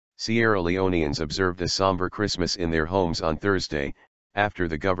Sierra Leoneans observed a somber Christmas in their homes on Thursday, after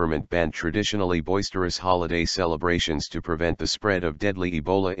the government banned traditionally boisterous holiday celebrations to prevent the spread of deadly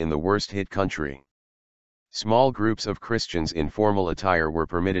Ebola in the worst-hit country. Small groups of Christians in formal attire were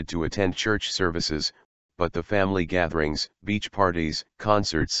permitted to attend church services, but the family gatherings, beach parties,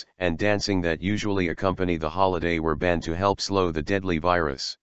 concerts, and dancing that usually accompany the holiday were banned to help slow the deadly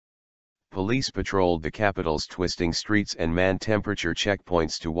virus. Police patrolled the capital's twisting streets and manned temperature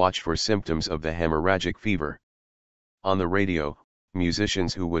checkpoints to watch for symptoms of the hemorrhagic fever. On the radio,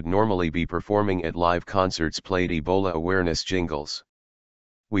 musicians who would normally be performing at live concerts played Ebola awareness jingles.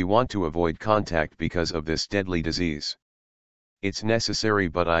 "We want to avoid contact because of this deadly disease. It's necessary,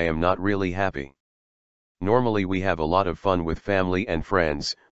 but I am not really happy. Normally we have a lot of fun with family and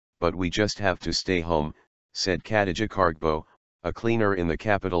friends, but we just have to stay home," said Kadija Kargbo, a cleaner in the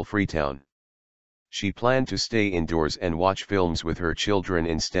capital Freetown. She planned to stay indoors and watch films with her children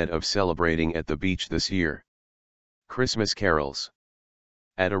instead of celebrating at the beach this year. Christmas carols.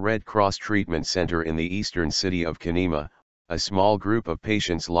 At a Red Cross treatment center in the eastern city of Kanema, a small group of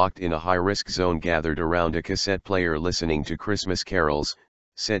patients locked in a high-risk zone gathered around a cassette player listening to Christmas carols,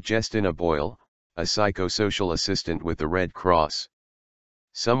 said Justina Boyle, a psychosocial assistant with the Red Cross.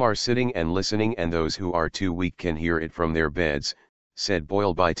 "Some are sitting and listening, and those who are too weak can hear it from their beds," said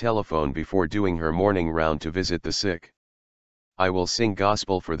Boyle by telephone before doing her morning round to visit the sick. "I will sing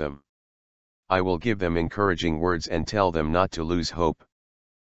gospel for them. I will give them encouraging words and tell them not to lose hope."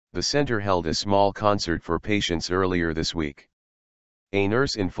 The center held a small concert for patients earlier this week. A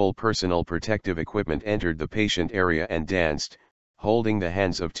nurse in full personal protective equipment entered the patient area and danced, holding the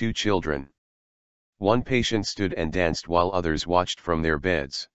hands of two children. One patient stood and danced while others watched from their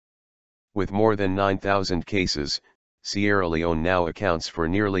beds. With more than 9,000 cases, Sierra Leone now accounts for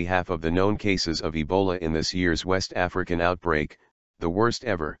nearly half of the known cases of Ebola in this year's West African outbreak, the worst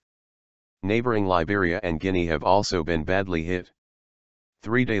ever. Neighboring Liberia and Guinea have also been badly hit.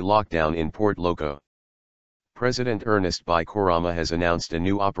 3-day lockdown in Port Loko. President Ernest Bai Koroma has announced a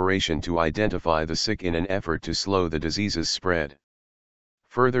new operation to identify the sick in an effort to slow the disease's spread.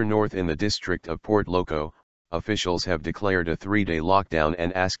 Further north in the district of Port Loko, officials have declared a 3-day lockdown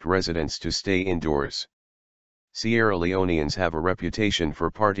and asked residents to stay indoors. Sierra Leoneans have a reputation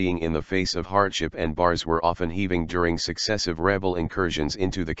for partying in the face of hardship, and bars were often heaving during successive rebel incursions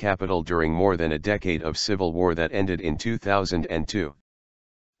into the capital during more than a decade of civil war that ended in 2002.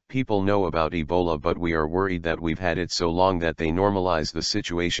 "People know about Ebola, but we are worried that we've had it so long that they normalize the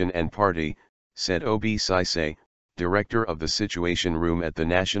situation and party," said Obi Sise, director of the Situation Room at the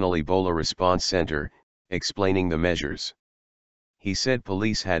National Ebola Response Center, explaining the measures. He said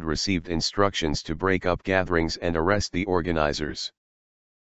police had received instructions to break up gatherings and arrest the organizers.